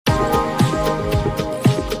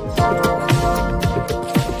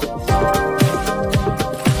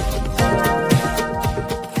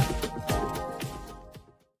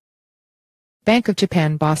Bank of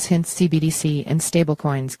Japan boss hints CBDC and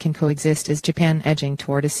stablecoins can coexist as Japan edging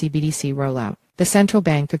toward a CBDC rollout. The Central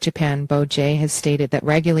Bank of Japan BoJ has stated that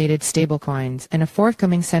regulated stablecoins and a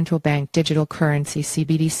forthcoming central bank digital currency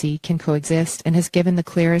CBDC can coexist and has given the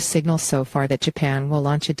clearest signal so far that Japan will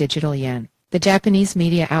launch a digital yen. The Japanese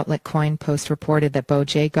media outlet CoinPost reported that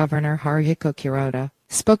BoJ Governor Haruhiko Kuroda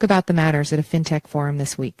spoke about the matters at a fintech forum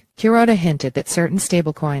this week. Kuroda hinted that certain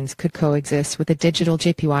stablecoins could coexist with a digital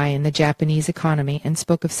JPY in the Japanese economy and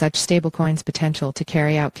spoke of such stablecoins' potential to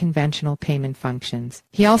carry out conventional payment functions.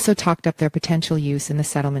 He also talked up their potential use in the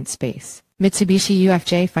settlement space. Mitsubishi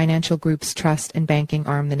UFJ Financial Group's trust and banking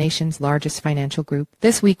arm, the nation's largest financial group,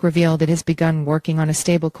 this week revealed it has begun working on a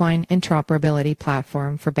stablecoin interoperability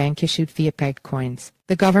platform for bank-issued fiat-pegged coins.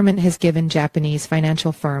 The government has given Japanese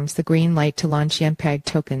financial firms the green light to launch yen-pegged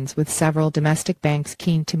tokens, with several domestic banks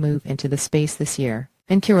keen to move into the space this year.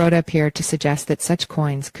 And Kuroda appeared to suggest that such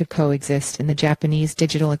coins could coexist in the Japanese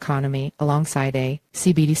digital economy alongside a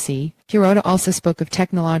CBDC. Kuroda also spoke of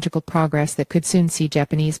technological progress that could soon see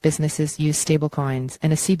Japanese businesses use stablecoins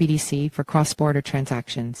and a CBDC for cross-border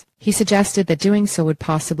transactions. He suggested that doing so would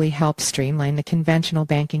possibly help streamline the conventional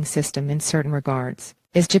banking system in certain regards.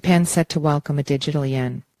 Is Japan set to welcome a digital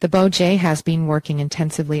yen? The BoJ has been working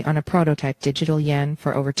intensively on a prototype digital yen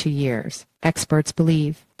for over 2 years. Experts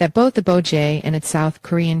believe that both the BoJ and its South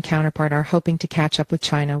Korean counterpart are hoping to catch up with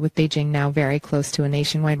China, with Beijing now very close to a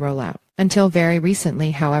nationwide rollout. Until very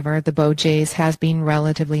recently, however, the BoJ has been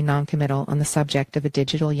relatively non-committal on the subject of a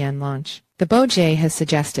digital yen launch. The BoJ has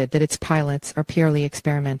suggested that its pilots are purely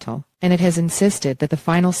experimental, and it has insisted that the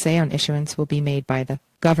final say on issuance will be made by the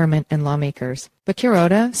government and lawmakers. But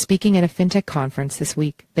Kuroda, speaking at a fintech conference this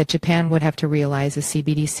week, that Japan would have to realize a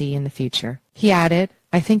CBDC in the future. He added,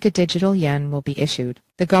 "I think a digital yen will be issued."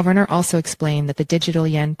 The governor also explained that the digital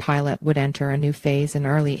yen pilot would enter a new phase in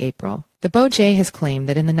early April. The BoJ has claimed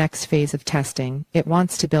that in the next phase of testing, it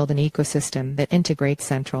wants to build an ecosystem that integrates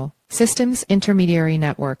central systems, intermediary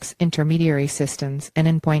networks, intermediary systems, and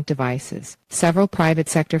endpoint devices. Several private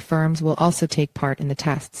sector firms will also take part in the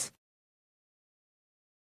tests.